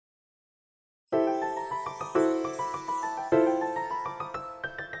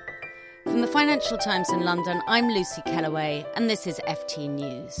From the Financial Times in London, I'm Lucy Kellaway, and this is FT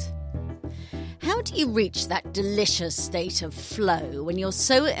News. How do you reach that delicious state of flow when you're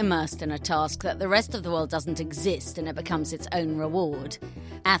so immersed in a task that the rest of the world doesn't exist and it becomes its own reward?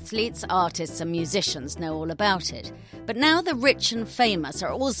 Athletes, artists and musicians know all about it. But now the rich and famous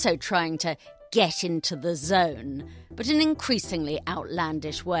are also trying to get into the zone, but in increasingly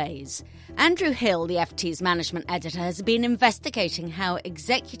outlandish ways. Andrew Hill, the FT's management editor, has been investigating how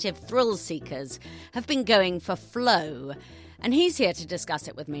executive thrill seekers have been going for flow. And he's here to discuss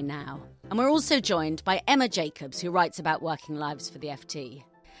it with me now. And we're also joined by Emma Jacobs, who writes about working lives for the FT.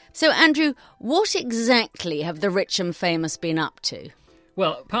 So, Andrew, what exactly have the rich and famous been up to?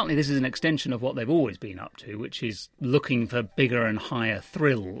 Well, partly this is an extension of what they've always been up to, which is looking for bigger and higher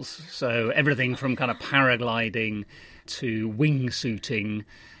thrills. So everything from kind of paragliding to wingsuiting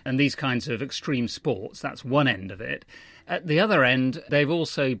and these kinds of extreme sports, that's one end of it. At the other end, they've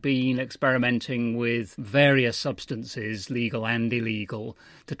also been experimenting with various substances, legal and illegal,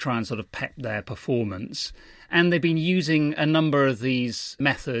 to try and sort of pep their performance. And they've been using a number of these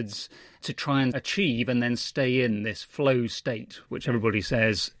methods to try and achieve and then stay in this flow state, which everybody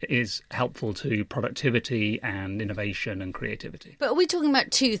says is helpful to productivity and innovation and creativity. But are we talking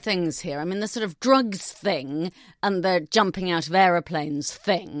about two things here? I mean, the sort of drugs thing and the jumping out of aeroplanes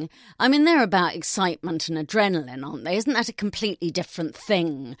thing, I mean, they're about excitement and adrenaline, aren't they? Isn't that a completely different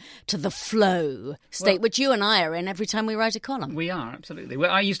thing to the flow state, which you and I are in every time we write a column? We are, absolutely. Well,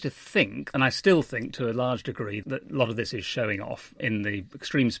 I used to think, and I still think to a large degree, that a lot of this is showing off in the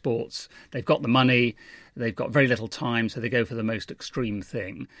extreme sports. They've got the money, they've got very little time, so they go for the most extreme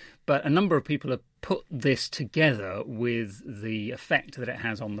thing. But a number of people have put this together with the effect that it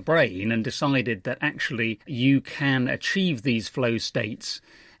has on the brain and decided that actually you can achieve these flow states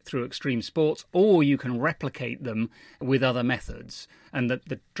through extreme sports, or you can replicate them with other methods. And that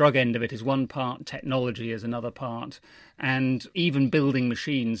the drug end of it is one part, technology is another part, and even building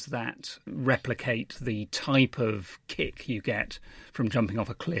machines that replicate the type of kick you get from jumping off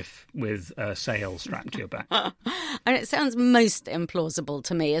a cliff with a sail strapped to your back. And it sounds most implausible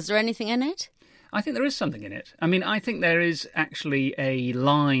to me. Is there anything in it? I think there is something in it. I mean, I think there is actually a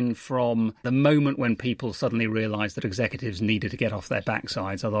line from the moment when people suddenly realised that executives needed to get off their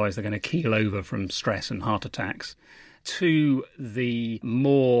backsides, otherwise they're going to keel over from stress and heart attacks, to the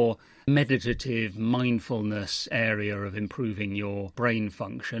more meditative mindfulness area of improving your brain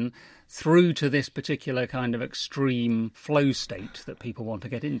function, through to this particular kind of extreme flow state that people want to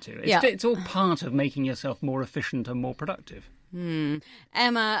get into. It's all part of making yourself more efficient and more productive.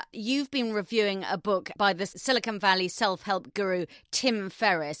 Emma, you've been reviewing a book by the Silicon Valley self-help guru Tim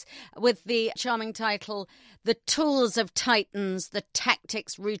Ferriss with the charming title, The Tools of Titans, the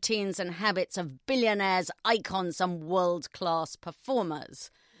Tactics, Routines and Habits of Billionaires, Icons and World-Class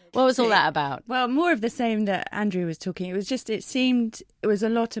Performers. What was all that about? Well, more of the same that Andrew was talking. It was a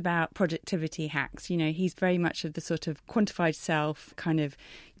lot about productivity hacks. You know, he's very much of the sort of quantified self, kind of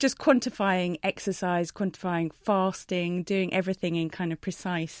just quantifying exercise, quantifying fasting, doing everything in kind of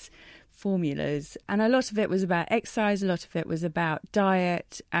precise formulas. And a lot of it was about exercise, a lot of it was about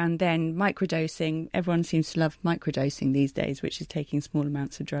diet, and then microdosing. Everyone seems to love microdosing these days, which is taking small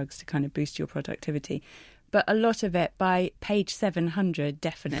amounts of drugs to kind of boost your productivity. But a lot of it, by page 700,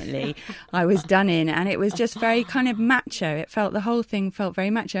 definitely, I was done in. And it was just very kind of macho. The whole thing felt very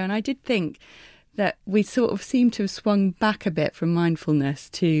macho. And I did think that we sort of seem to have swung back a bit from mindfulness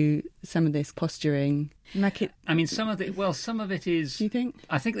to some of this posturing. Some of it is... Do you think?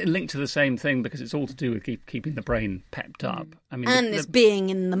 I think they're linked to the same thing because it's all to do with keeping the brain pepped up. I mean, and it's being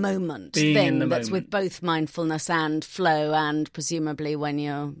in the moment thing that's with both mindfulness and flow, and presumably when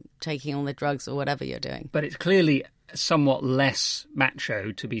you're taking all the drugs or whatever you're doing. But it's clearly somewhat less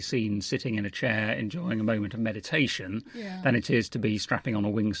macho to be seen sitting in a chair enjoying a moment of meditation than it is to be strapping on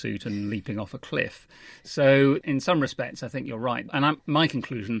a wingsuit and leaping off a cliff. So in some respects, I think you're right. And my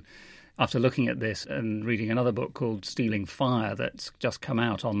conclusion, after looking at this and reading another book called Stealing Fire that's just come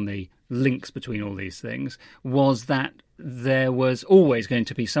out on the links between all these things, was that there was always going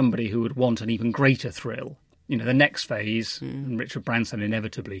to be somebody who would want an even greater thrill. You know, the next phase, and Richard Branson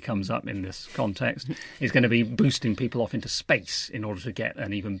inevitably comes up in this context, is going to be boosting people off into space in order to get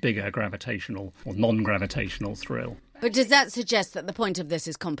an even bigger gravitational or non-gravitational thrill. But does that suggest that the point of this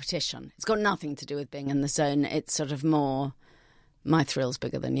is competition? It's got nothing to do with being in the zone. It's sort of more, my thrill's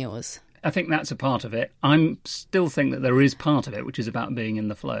bigger than yours. I think that's a part of it. I still think that there is part of it which is about being in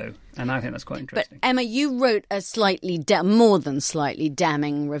the flow, and I think that's quite interesting. But Emma, you wrote a more than slightly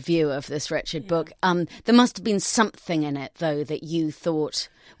damning review of this wretched book. There must have been something in it, though, that you thought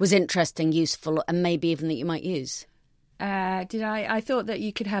was interesting, useful, and maybe even that you might use. I thought that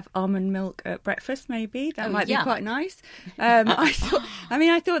you could have almond milk at breakfast, maybe. That might be quite nice.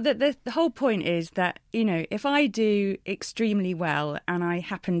 I thought that the whole point is that, if I do extremely well and I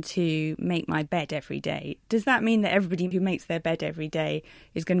happen to make my bed every day, does that mean that everybody who makes their bed every day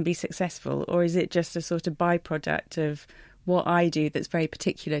is going to be successful? Or is it just a sort of byproduct of what I do that's very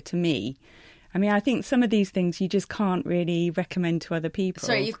particular to me? I think some of these things you just can't really recommend to other people.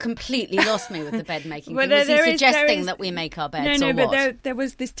 Sorry, you've completely lost me with the bed making thing. Was he suggesting that we make our beds No, or what? But there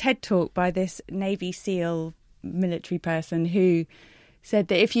was this TED talk by this Navy SEAL military person who said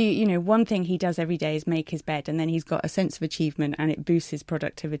that if one thing he does every day is make his bed, and then he's got a sense of achievement and it boosts his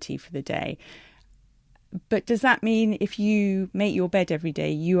productivity for the day. But does that mean if you make your bed every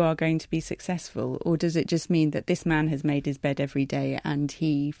day, you are going to be successful? Or does it just mean that this man has made his bed every day and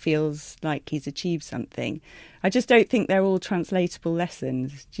he feels like he's achieved something? I just don't think they're all translatable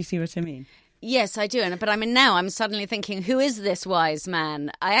lessons. Do you see what I mean? Yes, I do. But now I'm suddenly thinking, who is this wise man?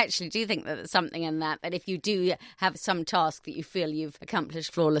 I actually do think that there's something in that if you do have some task that you feel you've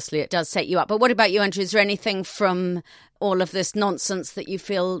accomplished flawlessly, it does set you up. But what about you, Andrew? Is there anything from all of this nonsense that you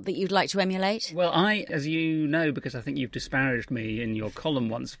feel that you'd like to emulate? Well, as you know, because I think you've disparaged me in your column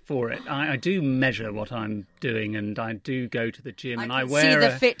once for it, I do measure what I'm doing, and I do go to the gym, and I wear the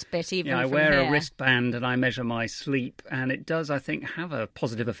Fitbit even. I wear a wristband, and I measure my sleep, and it does, I think, have a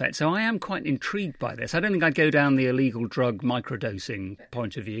positive effect. So I am quite intrigued by this. I don't think I'd go down the illegal drug microdosing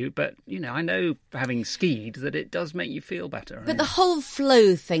point of view, but I know, having skied, that it does make you feel better. But the whole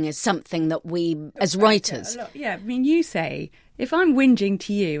flow thing is something that we, as writers, you say, if I'm whinging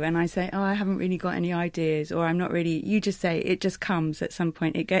to you and I say, I haven't really got any ideas, or I'm not really, you just say it just comes at some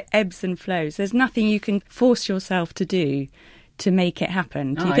point. It ebbs and flows. There's nothing you can force yourself to do to make it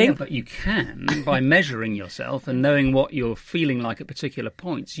happen. Do you think? Yeah, but you can, by measuring yourself and knowing what you're feeling like at particular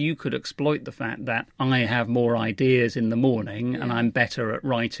points. You could exploit the fact that I have more ideas in the morning and I'm better at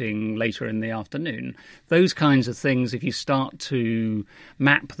writing later in the afternoon. Those kinds of things, if you start to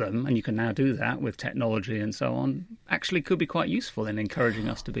map them, and you can now do that with technology and so on, actually could be quite useful in encouraging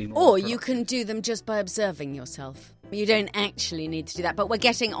us to be more productive. You can do them just by observing yourself. You don't actually need to do that. But we're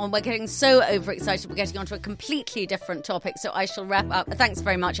getting so overexcited. We're getting on to a completely different topic. So I shall wrap up. Thanks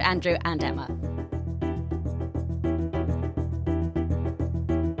very much, Andrew and Emma.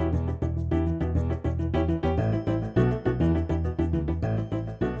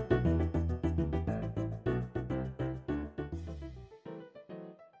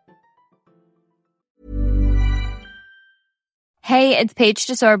 Hey, it's Paige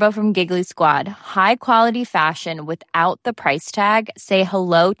DeSorbo from Giggly Squad. High quality fashion without the price tag. Say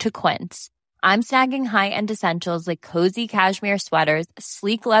hello to Quince. I'm snagging high-end essentials like cozy cashmere sweaters,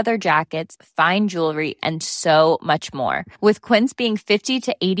 sleek leather jackets, fine jewelry, and so much more. With Quince being 50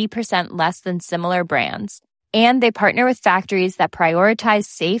 to 80% less than similar brands. And they partner with factories that prioritize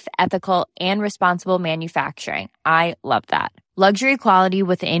safe, ethical, and responsible manufacturing. I love that. Luxury quality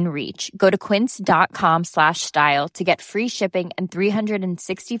within reach. Go to quince.com/style to get free shipping and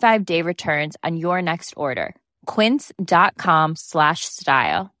 365-day returns on your next order.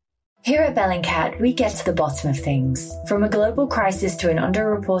 Quince.com/style. Here at Bellingcat, we get to the bottom of things. From a global crisis to an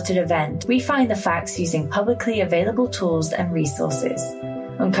underreported event, we find the facts using publicly available tools and resources,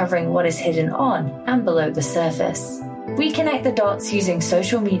 uncovering what is hidden on and below the surface. We connect the dots using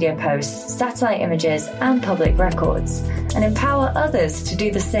social media posts, satellite images, and public records, and empower others to do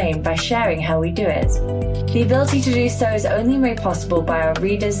the same by sharing how we do it. The ability to do so is only made possible by our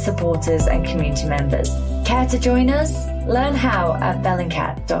readers, supporters, and community members. Care to join us? Learn how at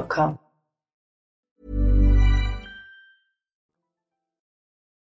bellingcat.com.